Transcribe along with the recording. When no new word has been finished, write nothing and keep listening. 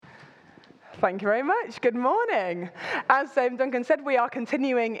Thank you very much. Good morning. As Duncan said, we are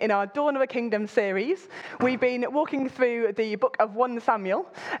continuing in our Dawn of a Kingdom series. We've been walking through the book of 1 Samuel,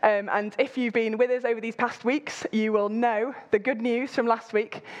 and if you've been with us over these past weeks, you will know the good news from last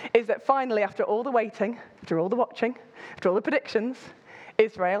week is that finally, after all the waiting, after all the watching, after all the predictions,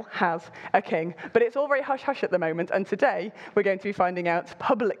 Israel has a king. But it's all very hush-hush at the moment, and today we're going to be finding out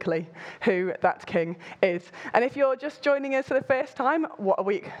publicly who that king is. And if you're just joining us for the first time, what a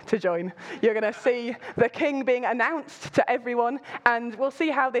week to join. You're going to see the king being announced to everyone, and we'll see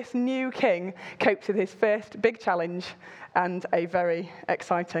how this new king copes with his first big challenge and a very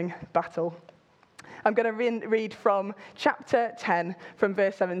exciting battle. I'm going to read from chapter 10, from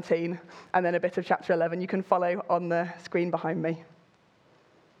verse 17, and then a bit of chapter 11. You can follow on the screen behind me.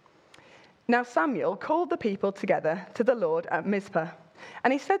 Now Samuel called the people together to the Lord at Mizpah,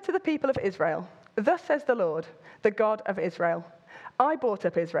 and he said to the people of Israel, "Thus says the Lord, the God of Israel, I brought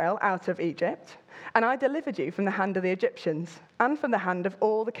up Israel out of Egypt, and I delivered you from the hand of the Egyptians, and from the hand of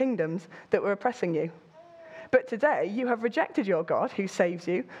all the kingdoms that were oppressing you. But today you have rejected your God, who saves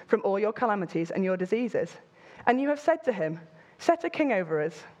you from all your calamities and your diseases, and you have said to him, 'Set a king over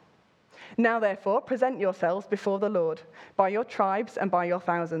us.' Now therefore present yourselves before the Lord, by your tribes and by your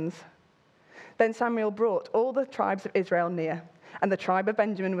thousands." Then Samuel brought all the tribes of Israel near, and the tribe of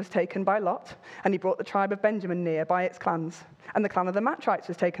Benjamin was taken by lot, and he brought the tribe of Benjamin near by its clans, and the clan of the Matrites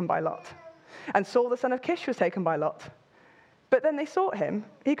was taken by lot, and Saul the son of Kish was taken by lot. But then they sought him,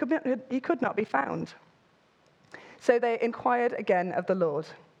 he could not be found. So they inquired again of the Lord,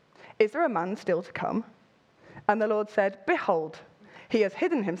 "Is there a man still to come?" And the Lord said, "Behold, he has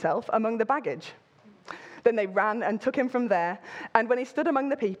hidden himself among the baggage." Then they ran and took him from there, and when he stood among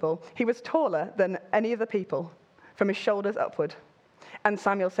the people, he was taller than any of the people, from his shoulders upward. And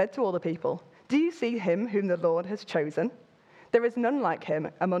Samuel said to all the people, "Do you see him whom the Lord has chosen? There is none like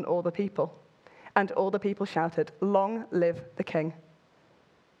him among all the people." And all the people shouted, "Long live the king."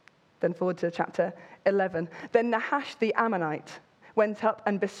 Then forward to chapter 11. Then Nahash the Ammonite went up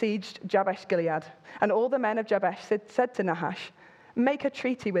and besieged Jabesh Gilead. And all the men of Jabesh said to Nahash, "Make a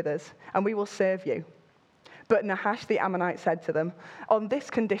treaty with us, and we will serve you." But Nahash the Ammonite said to them, "On this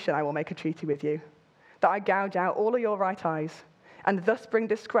condition I will make a treaty with you, that I gouge out all of your right eyes, and thus bring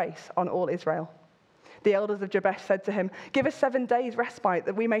disgrace on all Israel." The elders of Jabesh said to him, "Give us 7 days' respite,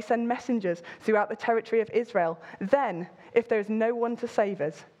 that we may send messengers throughout the territory of Israel. Then, if there is no one to save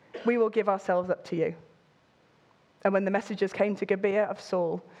us, we will give ourselves up to you." And when the messengers came to Gibeah of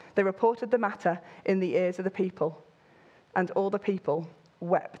Saul, they reported the matter in the ears of the people, and all the people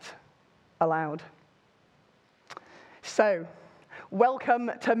wept aloud. So,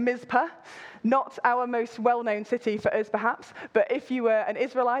 welcome to Mizpah. Not our most well-known city for us, perhaps, but if you were an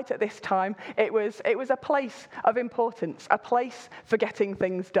Israelite at this time, it was a place of importance, a place for getting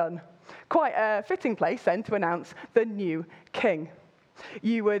things done. Quite a fitting place, then, to announce the new king.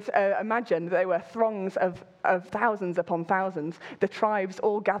 You would imagine there were throngs of thousands upon thousands, the tribes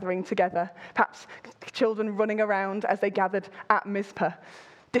all gathering together, perhaps children running around as they gathered at Mizpah,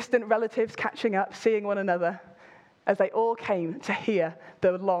 distant relatives catching up, seeing one another, as they all came to hear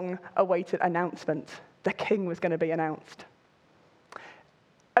the long-awaited announcement. The king was going to be announced.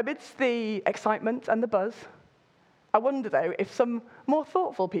 Amidst the excitement and the buzz, I wonder, though, if some more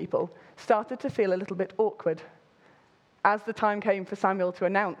thoughtful people started to feel a little bit awkward. As the time came for Samuel to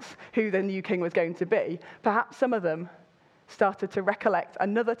announce who the new king was going to be, perhaps some of them started to recollect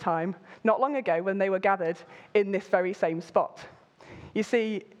another time, not long ago, when they were gathered in this very same spot. You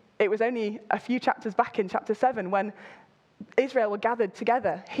see, it was only a few chapters back in chapter 7 when Israel were gathered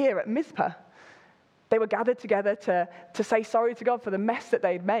together here at Mizpah. They were gathered together to say sorry to God for the mess that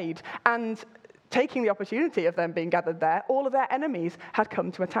they'd made. And taking the opportunity of them being gathered there, all of their enemies had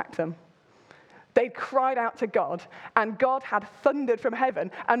come to attack them. They'd cried out to God, and God had thundered from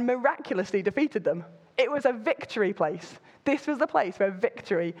heaven and miraculously defeated them. It was a victory place. This was the place where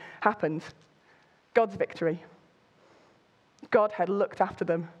victory happened. God's victory. God had looked after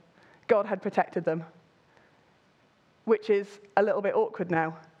them. God had protected them, which is a little bit awkward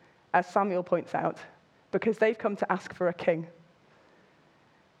now, as Samuel points out, because they've come to ask for a king.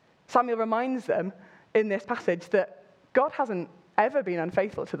 Samuel reminds them in this passage that God hasn't ever been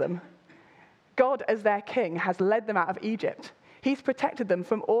unfaithful to them. God, as their king, has led them out of Egypt. He's protected them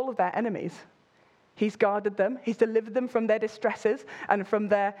from all of their enemies. He's guarded them. He's delivered them from their distresses and from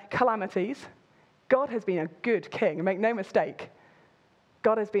their calamities. God has been a good king, make no mistake.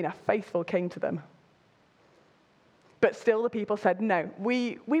 God has been a faithful king to them. But still the people said, "No,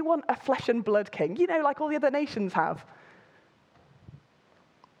 we want a flesh and blood king, like all the other nations have."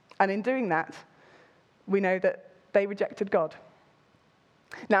 And in doing that, we know that they rejected God.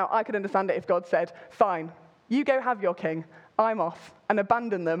 Now, I could understand it if God said, fine, you go have your king, I'm off, and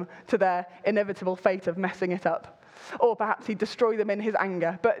abandon them to their inevitable fate of messing it up. Or perhaps he'd destroy them in his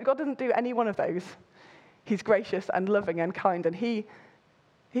anger. But God doesn't do any one of those. He's gracious and loving and kind, and he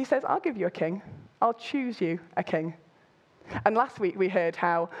says, I'll give you a king. I'll choose you a king. And last week we heard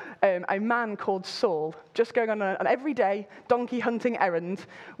how a man called Saul, just going on an everyday donkey hunting errand,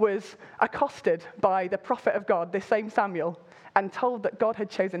 was accosted by the prophet of God, this same Samuel, and told that God had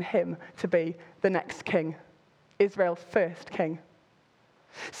chosen him to be the next king, Israel's first king.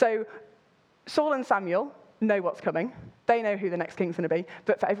 So Saul and Samuel know what's coming. They know who the next king's going to be.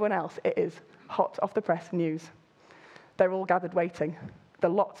 But for everyone else, it is hot off the press news. They're all gathered waiting. The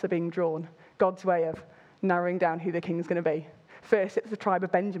lots are being drawn. God's way of narrowing down who the king's going to be. First, it's the tribe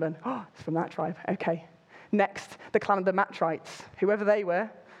of Benjamin. Oh, it's from that tribe. Okay. Next, the clan of the Matrites. Whoever they were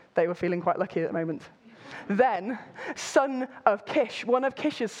feeling quite lucky at the moment. Then, son of Kish, one of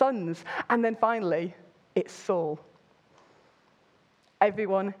Kish's sons. And then finally, it's Saul.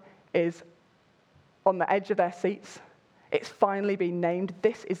 Everyone is on the edge of their seats. It's finally been named.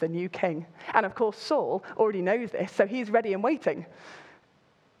 This is the new king. And of course, Saul already knows this, so he's ready and waiting.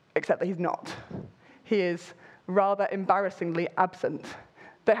 Except that he's not. He is rather embarrassingly absent.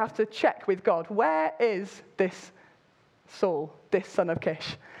 They have to check with God, where is this Saul, this son of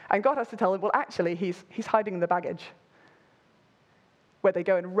Kish? And God has to tell them, well, actually, he's hiding in the baggage. Where they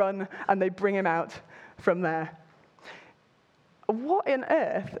go and run, and they bring him out from there. What on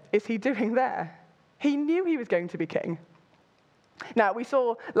earth is he doing there? He knew he was going to be king. Now, we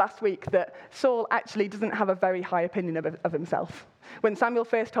saw last week that Saul actually doesn't have a very high opinion of himself. When Samuel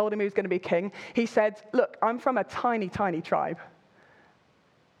first told him he was going to be king, he said, look, I'm from a tiny, tiny tribe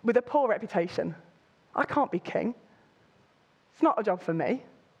with a poor reputation. I can't be king. It's not a job for me.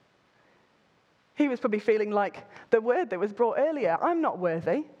 He was probably feeling like the word that was brought earlier, I'm not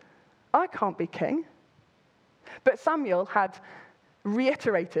worthy. I can't be king. But Samuel had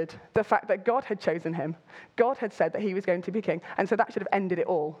reiterated the fact that God had chosen him. God had said that he was going to be king, and so that should have ended it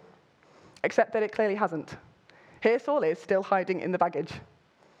all. Except that it clearly hasn't. Here Saul is, still hiding in the baggage.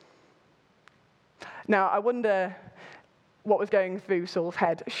 Now, I wonder what was going through Saul's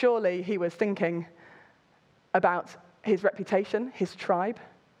head. Surely he was thinking about his reputation, his tribe.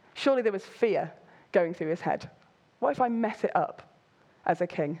 Surely there was fear going through his head. What if I mess it up as a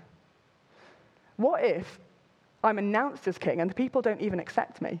king? What if I'm announced as king and the people don't even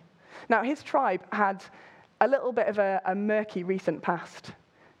accept me? Now, his tribe had a little bit of a murky recent past.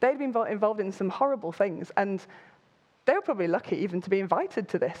 They'd been involved in some horrible things, and they were probably lucky even to be invited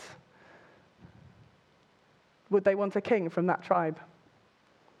to this. Would they want a king from that tribe?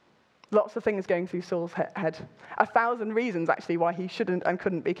 Lots of things going through Saul's head. 1,000 reasons, actually, why he shouldn't and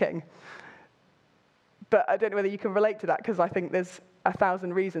couldn't be king. But I don't know whether you can relate to that, because I think there's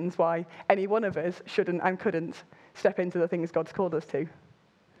 1,000 reasons why any one of us shouldn't and couldn't step into the things God's called us to.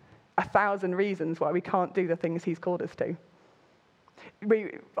 1,000 reasons why we can't do the things he's called us to.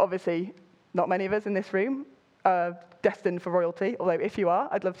 We, obviously, not many of us in this room are destined for royalty, although if you are,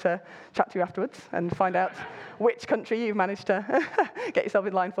 I'd love to chat to you afterwards and find out which country you've managed to get yourself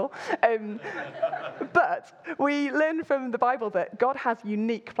in line for. But we learn from the Bible that God has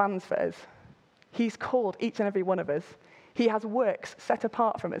unique plans for us. He's called each and every one of us. He has works set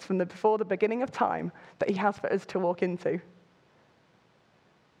apart from us from before the beginning of time that he has for us to walk into.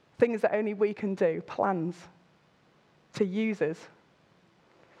 Things that only we can do, plans to use us.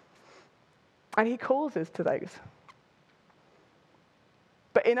 And he calls us to those.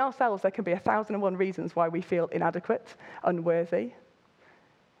 But in ourselves, there can be 1,001 reasons why we feel inadequate, unworthy.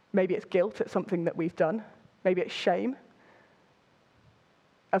 Maybe it's guilt at something that we've done. Maybe it's shame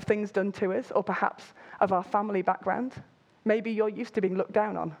of things done to us, or perhaps of our family background. Maybe you're used to being looked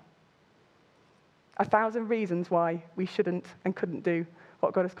down on. 1,000 reasons why we shouldn't and couldn't do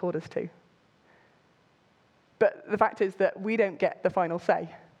what God has called us to. But the fact is that we don't get the final say.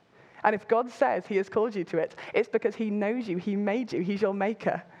 And if God says he has called you to it, it's because he knows you, he made you, he's your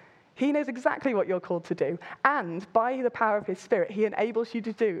maker. He knows exactly what you're called to do. And by the power of his Spirit, he enables you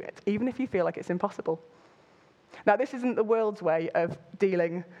to do it, even if you feel like it's impossible. Now, this isn't the world's way of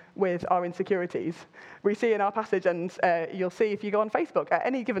dealing with our insecurities. We see in our passage, and you'll see if you go on Facebook at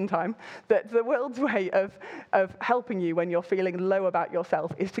any given time, that the world's way of helping you when you're feeling low about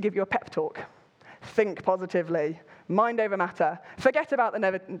yourself is to give you a pep talk. Think positively. Mind over matter. Forget about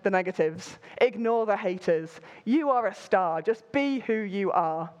the negatives. Ignore the haters. You are a star. Just be who you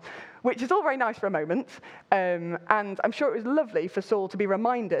are. Which is all very nice for a moment. And I'm sure it was lovely for Saul to be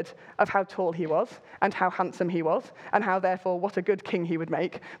reminded of how tall he was and how handsome he was and how, therefore, what a good king he would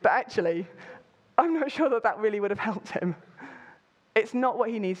make. But actually, I'm not sure that really would have helped him. It's not what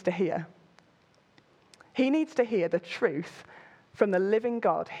he needs to hear. He needs to hear the truth from the living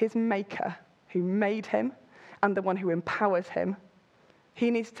God, his maker, who made him and the one who empowers him. He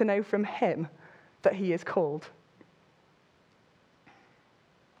needs to know from him that he is called.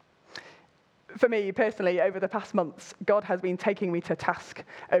 For me personally, over the past months, God has been taking me to task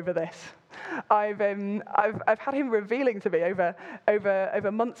over this. I've had him revealing to me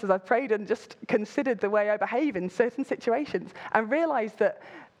over months as I've prayed and just considered the way I behave in certain situations and realized that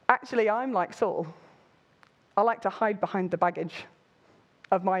actually I'm like Saul. I like to hide behind the baggage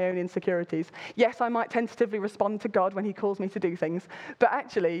of my own insecurities. Yes, I might tentatively respond to God when he calls me to do things, but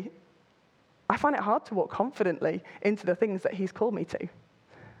actually I find it hard to walk confidently into the things that he's called me to.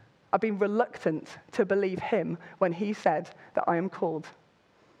 I've been reluctant to believe him when he said that I am called.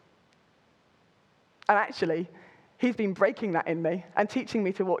 And actually, he's been breaking that in me and teaching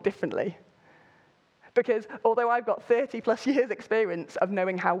me to walk differently. Because although I've got 30 plus years experience of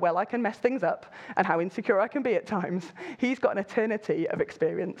knowing how well I can mess things up and how insecure I can be at times, he's got an eternity of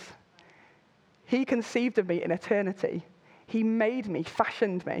experience. He conceived of me in eternity. He made me,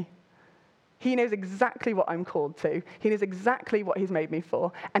 fashioned me. He knows exactly what I'm called to. He knows exactly what he's made me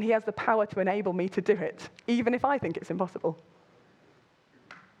for. And he has the power to enable me to do it, even if I think it's impossible.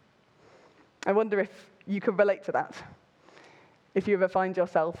 I wonder if you could relate to that. If you ever find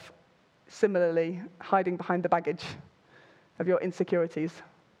yourself similarly hiding behind the baggage of your insecurities.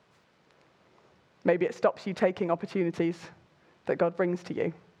 Maybe it stops you taking opportunities that God brings to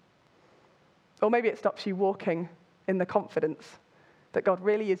you. Or maybe it stops you walking in the confidence that God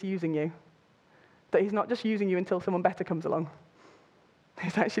really is using you. That he's not just using you until someone better comes along.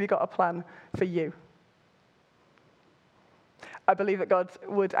 He's actually got a plan for you. I believe that God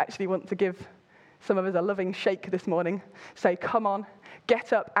would actually want to give some of us a loving shake this morning. Say, come on,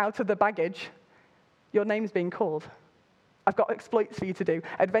 get up out of the baggage. Your name's being called. I've got exploits for you to do,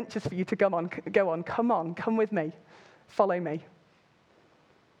 adventures for you to go on. Come on, come with me. Follow me.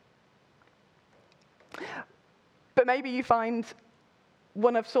 But maybe you find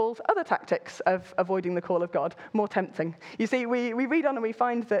one of Saul's other tactics of avoiding the call of God more tempting. You see, we read on and we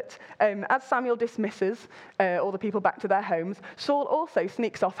find that as Samuel dismisses all the people back to their homes, Saul also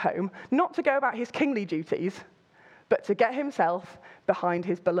sneaks off home, not to go about his kingly duties, but to get himself behind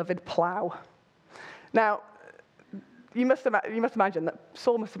his beloved plough. Now, you must imagine that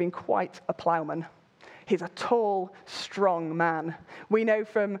Saul must have been quite a ploughman. He's a tall, strong man. We know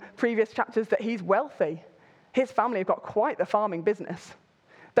from previous chapters that he's wealthy. His family have got quite the farming business.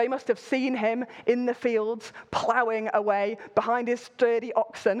 They must have seen him in the fields, ploughing away behind his sturdy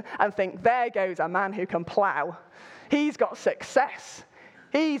oxen and think, there goes a man who can plough. He's got success.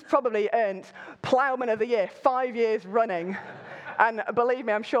 He's probably earned Ploughman of the Year 5 years running. And believe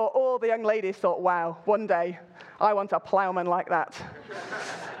me, I'm sure all the young ladies thought, wow, one day I want a ploughman like that.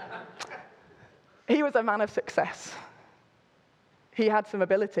 He was a man of success. He had some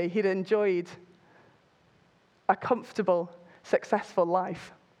ability. He'd enjoyed a comfortable, successful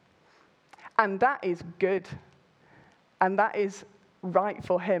life. And that is good. And that is right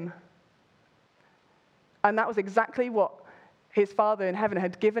for him. And that was exactly what his Father in heaven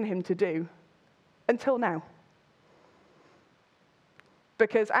had given him to do until now.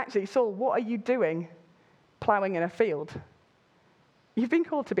 Because actually, Saul, what are you doing ploughing in a field? You've been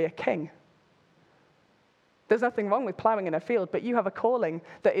called to be a king. There's nothing wrong with ploughing in a field, but you have a calling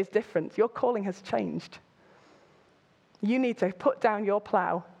that is different. Your calling has changed. You need to put down your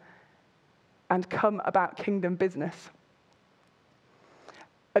plough and come about kingdom business.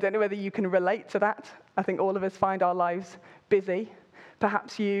 I don't know whether you can relate to that. I think all of us find our lives busy.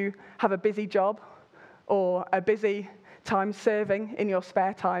 Perhaps you have a busy job or a busy time serving in your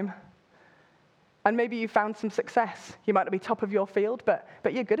spare time. And maybe you found some success. You might not be top of your field, but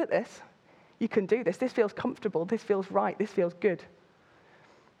you're good at this. You can do this. This feels comfortable. This feels right. This feels good.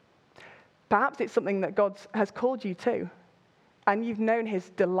 Perhaps it's something that God has called you to, and you've known his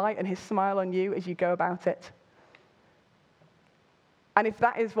delight and his smile on you as you go about it. And if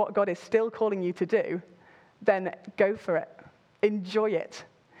that is what God is still calling you to do, then go for it. Enjoy it.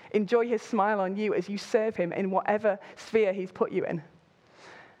 Enjoy his smile on you as you serve him in whatever sphere he's put you in.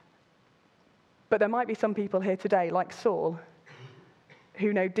 But there might be some people here today, like Saul,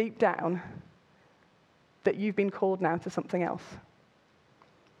 who know deep down that you've been called now to something else.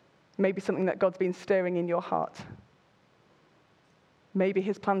 Maybe something that God's been stirring in your heart. Maybe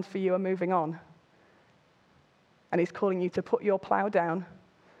his plans for you are moving on. And he's calling you to put your plough down,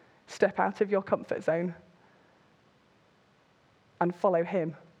 step out of your comfort zone, and follow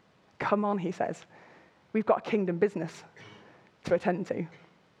him. Come on, he says. We've got a kingdom business to attend to.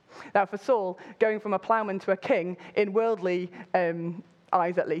 Now, for Saul, going from a plowman to a king, in worldly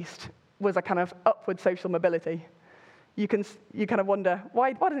eyes at least, was a kind of upward social mobility. You kind of wonder,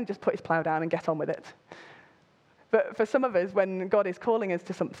 why doesn't he just put his plow down and get on with it? But for some of us, when God is calling us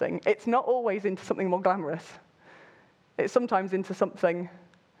to something, it's not always into something more glamorous. It's sometimes into something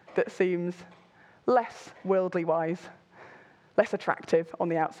that seems less worldly wise, less attractive on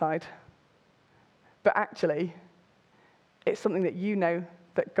the outside. But actually, it's something that you know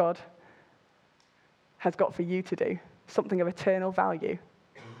that God has got for you to do, something of eternal value,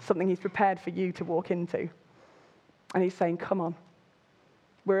 something he's prepared for you to walk into. And he's saying, come on,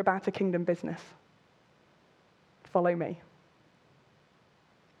 we're about a kingdom business. Follow me.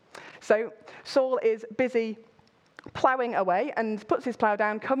 So Saul is busy ploughing away and puts his plough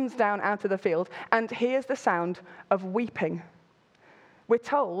down, comes down out of the field, and hears the sound of weeping. We're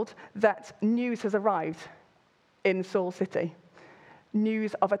told that news has arrived in Saul's city.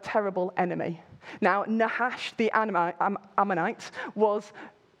 News of a terrible enemy. Now, Nahash the Ammonite was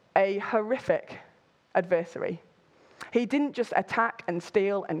a horrific adversary. He didn't just attack and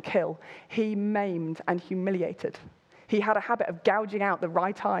steal and kill. He maimed and humiliated. He had a habit of gouging out the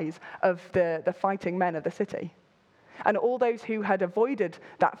right eyes of the fighting men of the city. And all those who had avoided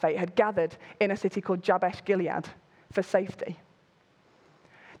that fate had gathered in a city called Jabesh Gilead for safety.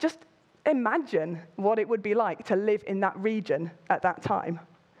 Just imagine what it would be like to live in that region at that time.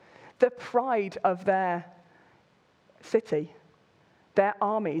 The pride of their city, their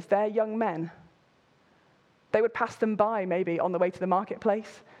armies, their young men. They would pass them by maybe on the way to the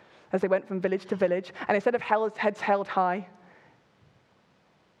marketplace as they went from village to village. And instead of heads held high,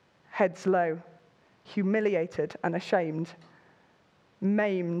 heads low, humiliated and ashamed,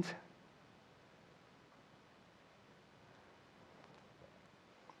 maimed.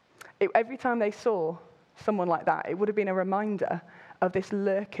 Every time they saw someone like that, it would have been a reminder of this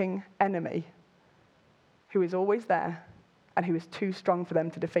lurking enemy who is always there and who is too strong for them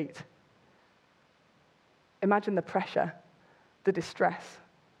to defeat. Imagine the pressure, the distress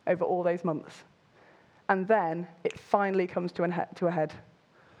over all those months. And then it finally comes to a head.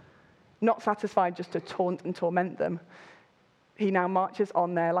 Not satisfied just to taunt and torment them, he now marches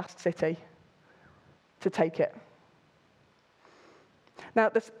on their last city to take it. Now,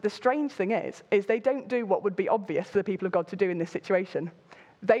 the strange thing is they don't do what would be obvious for the people of God to do in this situation.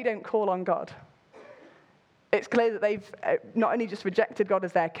 They don't call on God. It's clear that they've not only just rejected God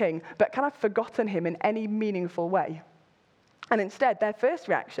as their king, but kind of forgotten him in any meaningful way. And instead, their first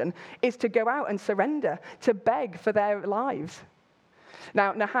reaction is to go out and surrender, to beg for their lives.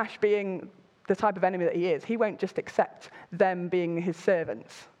 Now, Nahash, being the type of enemy that he is, he won't just accept them being his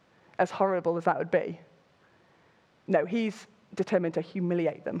servants, as horrible as that would be. No, he's determined to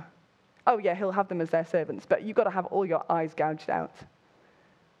humiliate them. Oh yeah, he'll have them as their servants, but you've got to have all your eyes gouged out.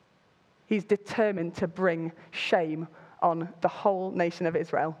 He's determined to bring shame on the whole nation of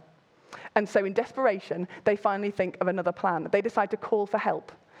Israel. And so in desperation, they finally think of another plan. They decide to call for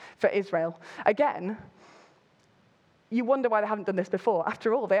help for Israel. Again, you wonder why they haven't done this before.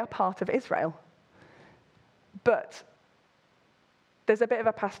 After all, they are part of Israel. But there's a bit of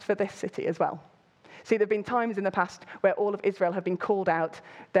a past for this city as well. See, there have been times in the past where all of Israel have been called out,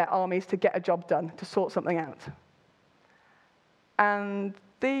 their armies, to get a job done, to sort something out. And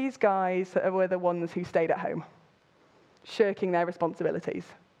these guys were the ones who stayed at home, shirking their responsibilities.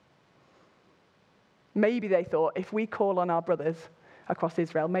 Maybe they thought, if we call on our brothers across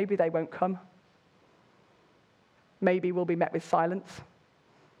Israel, maybe they won't come. Maybe we'll be met with silence.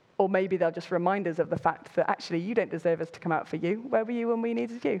 Or maybe they'll just remind us of the fact that actually you don't deserve us to come out for you. Where were you when we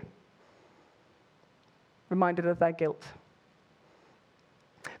needed you? Reminded of their guilt.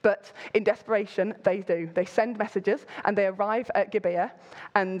 But in desperation, they do. They send messages and they arrive at Gibeah.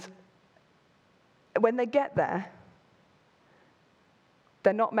 And when they get there,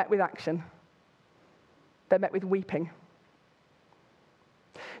 they're not met with action. They're met with weeping.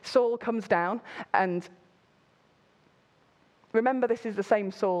 Saul comes down, and remember, this is the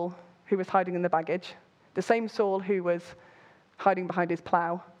same Saul who was hiding in the baggage, the same Saul who was hiding behind his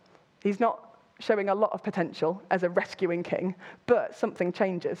plow. He's not showing a lot of potential as a rescuing king, but something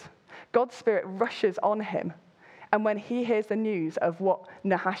changes. God's Spirit rushes on him, and when he hears the news of what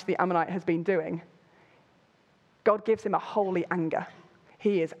Nahash the Ammonite has been doing, God gives him a holy anger.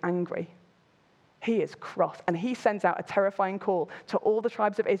 He is angry. He is cross, and he sends out a terrifying call to all the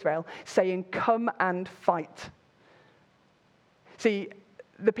tribes of Israel, saying, "Come and fight." See,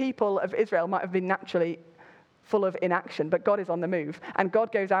 the people of Israel might have been naturally full of inaction, but God is on the move, and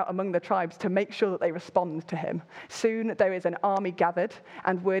God goes out among the tribes to make sure that they respond to him. Soon there is an army gathered,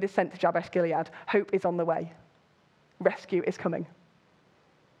 and word is sent to Jabesh Gilead. Hope is on the way. Rescue is coming.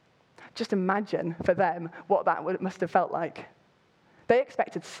 Just imagine for them what that must have felt like. They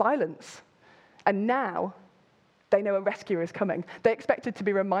expected silence, and now they know a rescuer is coming. They expected to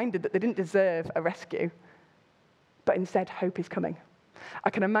be reminded that they didn't deserve a rescue, but instead hope is coming. I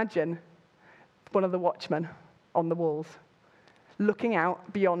can imagine one of the watchmen on the walls looking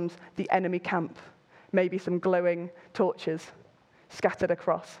out beyond the enemy camp, maybe some glowing torches scattered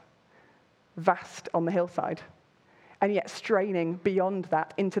across, vast on the hillside, and yet straining beyond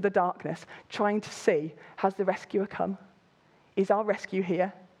that into the darkness, trying to see, has the rescuer come? Is our rescue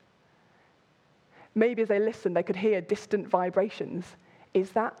here? Maybe as they listened, they could hear distant vibrations.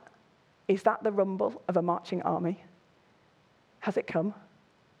 Is that the rumble of a marching army? Has it come?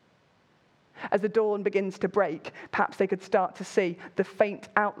 As the dawn begins to break, perhaps they could start to see the faint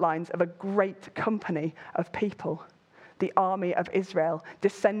outlines of a great company of people, the army of Israel,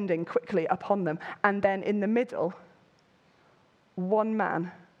 descending quickly upon them. And then in the middle, one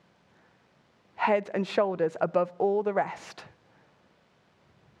man, head and shoulders above all the rest,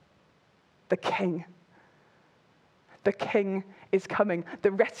 the King. The King is coming.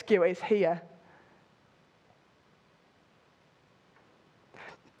 The rescuer is here.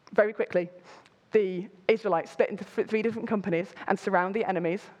 Very quickly, the Israelites split into three different companies and surround the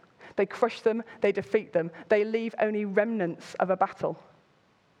enemies. They crush them, they defeat them. They leave only remnants of a battle.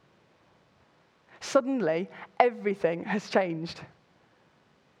 Suddenly, everything has changed.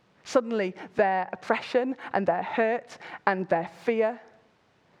 Suddenly, their oppression and their hurt and their fear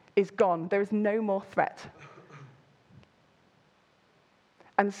is gone. There is no more threat.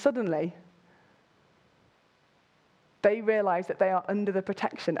 And suddenly, they realize that they are under the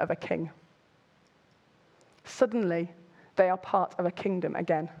protection of a king. Suddenly, they are part of a kingdom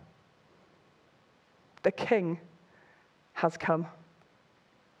again. The king has come.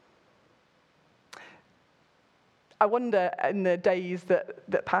 I wonder in the days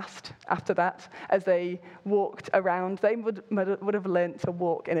that passed after that, as they walked around, they would have learnt to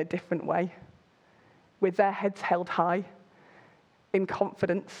walk in a different way, with their heads held high, in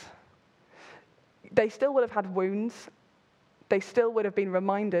confidence. They still would have had wounds. They still would have been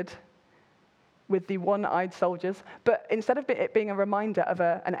reminded with the one-eyed soldiers, but instead of it being a reminder of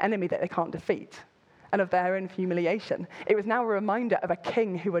an enemy that they can't defeat and of their own humiliation, it was now a reminder of a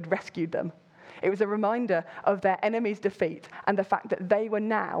king who had rescued them. It was a reminder of their enemy's defeat and the fact that they were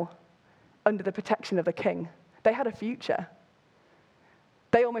now under the protection of the king. They had a future.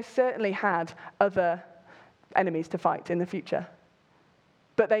 They almost certainly had other enemies to fight in the future,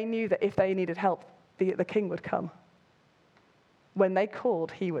 but they knew that if they needed help, the king would come. When they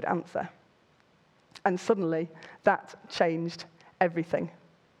called, he would answer. And suddenly, that changed everything.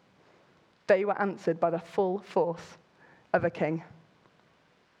 They were answered by the full force of a king.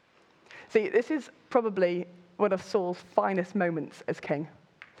 See, this is probably one of Saul's finest moments as king.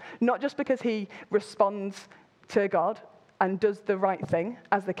 Not just because he responds to God and does the right thing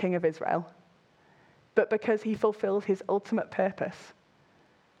as the king of Israel, but because he fulfills his ultimate purpose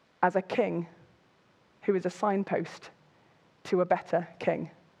as a king who is a signpost to a better king.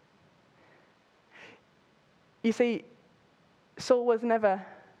 You see, Saul was never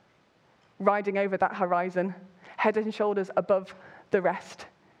riding over that horizon, head and shoulders above the rest,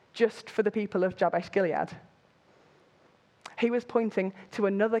 just for the people of Jabesh-Gilead. He was pointing to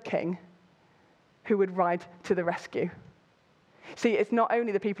another king who would ride to the rescue. See, it's not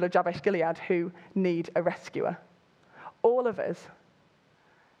only the people of Jabesh-Gilead who need a rescuer. All of us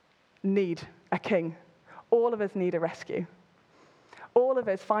need a king. All of us need a rescue. All of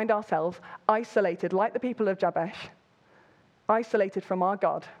us find ourselves isolated, like the people of Jabesh, isolated from our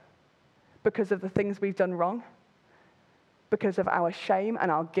God because of the things we've done wrong, because of our shame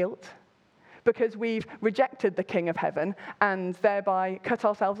and our guilt, because we've rejected the King of Heaven and thereby cut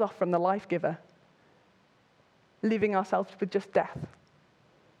ourselves off from the life giver, leaving ourselves with just death.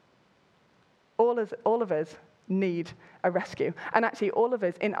 All of us need a rescue. And actually, all of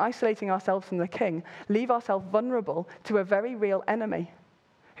us, in isolating ourselves from the king, leave ourselves vulnerable to a very real enemy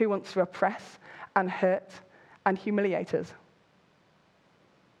who wants to oppress and hurt and humiliate us.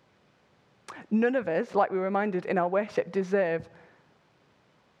 None of us, like we were reminded in our worship, deserve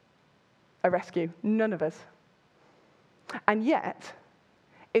a rescue. None of us. And yet,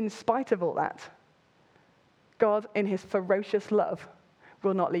 in spite of all that, God, in his ferocious love,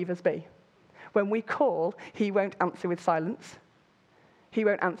 will not leave us be. When we call, he won't answer with silence. He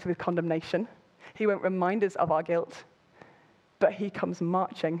won't answer with condemnation. He won't remind us of our guilt. But he comes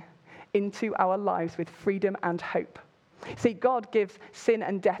marching into our lives with freedom and hope. See, God gives sin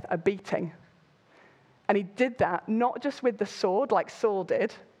and death a beating. And he did that not just with the sword like Saul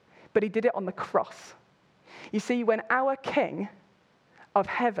did, but he did it on the cross. You see, when our King of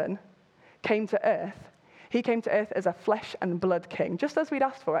heaven came to earth, he came to earth as a flesh and blood king, just as we'd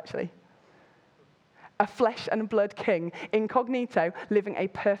asked for, actually. A flesh and blood king, incognito, living a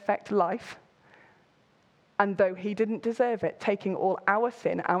perfect life. And though he didn't deserve it, taking all our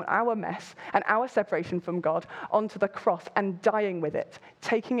sin, our mess, and our separation from God onto the cross and dying with it,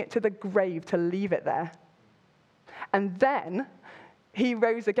 taking it to the grave to leave it there. And then he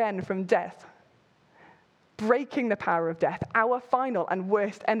rose again from death, breaking the power of death, our final and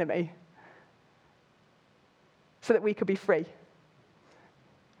worst enemy, so that we could be free.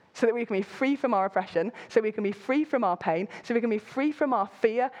 So that we can be free from our oppression, so we can be free from our pain, so we can be free from our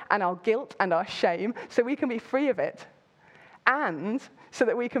fear and our guilt and our shame, so we can be free of it. And so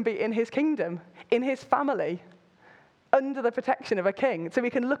that we can be in his kingdom, in his family, under the protection of a king. So we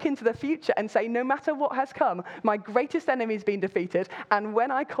can look into the future and say, no matter what has come, my greatest enemy has been defeated, and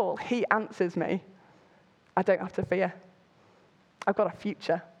when I call, he answers me. I don't have to fear. I've got a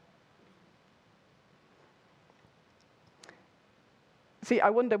future. See,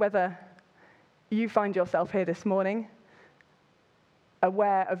 I wonder whether you find yourself here this morning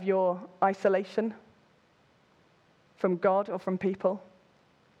aware of your isolation from God or from people,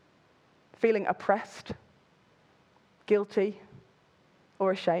 feeling oppressed, guilty,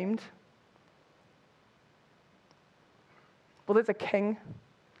 or ashamed. Well, there's a king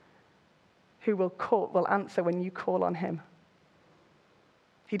who will answer when you call on him.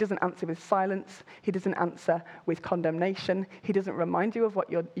 He doesn't answer with silence. He doesn't answer with condemnation. He doesn't remind you of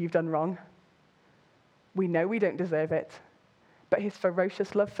what you've done wrong. We know we don't deserve it, but his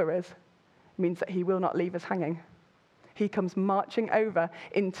ferocious love for us means that he will not leave us hanging. He comes marching over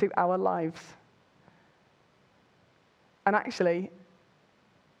into our lives. And actually,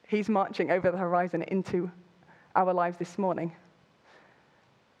 he's marching over the horizon into our lives this morning.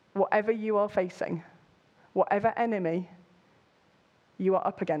 Whatever you are facing, whatever enemy you are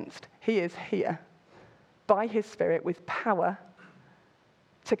up against, he is here by his Spirit with power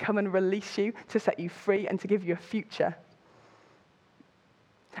to come and release you, to set you free, and to give you a future.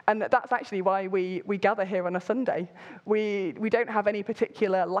 And that's actually why we gather here on a Sunday. We don't have any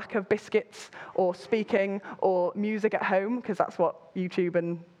particular lack of biscuits or speaking or music at home, because that's what YouTube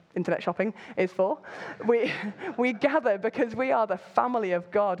and internet shopping is for. We gather because we are the family of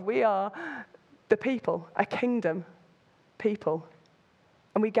God. We are the people, a kingdom people.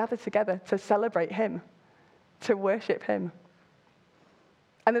 And we gather together to celebrate him, to worship him.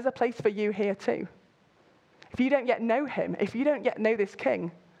 And there's a place for you here too. If you don't yet know him, if you don't yet know this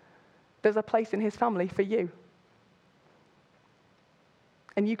king, there's a place in his family for you.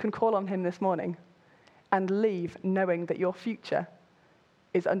 And you can call on him this morning and leave knowing that your future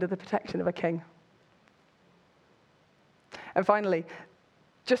is under the protection of a king. And finally,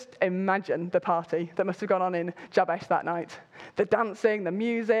 just imagine the party that must have gone on in Jabesh that night. The dancing, the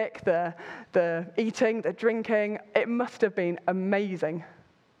music, the eating, the drinking. It must have been amazing.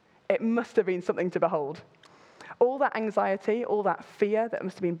 It must have been something to behold. All that anxiety, all that fear that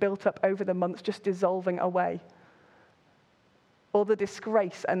must have been built up over the months just dissolving away. All the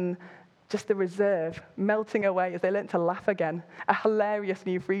disgrace and just the reserve melting away as they learnt to laugh again. A hilarious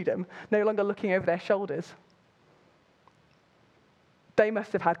new freedom, no longer looking over their shoulders. They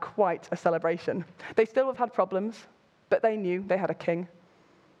must have had quite a celebration. They still have had problems, but they knew they had a king.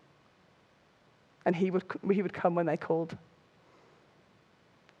 And he would come when they called.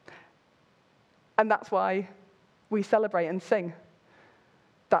 And that's why we celebrate and sing.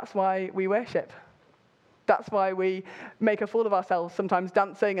 That's why we worship. That's why we make a fool of ourselves, sometimes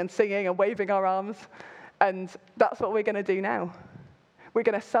dancing and singing and waving our arms. And that's what we're going to do now. We're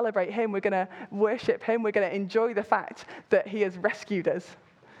going to celebrate him. We're going to worship him. We're going to enjoy the fact that he has rescued us,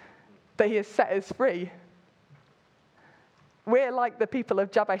 that he has set us free. We're like the people of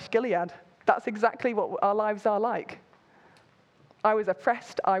Jabesh Gilead. That's exactly what our lives are like. I was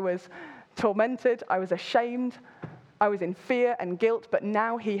oppressed. I was tormented. I was ashamed. I was in fear and guilt, but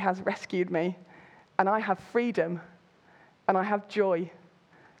now he has rescued me, and I have freedom, and I have joy,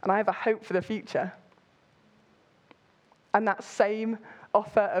 and I have a hope for the future. And that same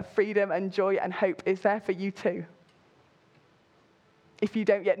offer of freedom and joy and hope is there for you too. If you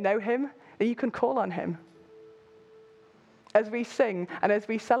don't yet know him, then you can call on him. As we sing and as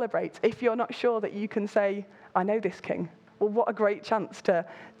we celebrate, if you're not sure that you can say, I know this king, well, what a great chance to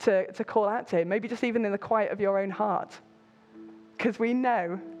call out to him, maybe just even in the quiet of your own heart. Because we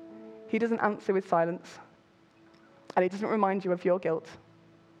know he doesn't answer with silence, and he doesn't remind you of your guilt.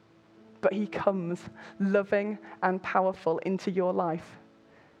 But he comes loving and powerful into your life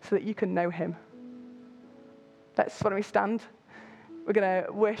so that you can know him. Why don't we stand? We're going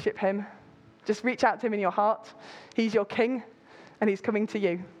to worship him. Just reach out to him in your heart. He's your king, and he's coming to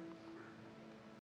you.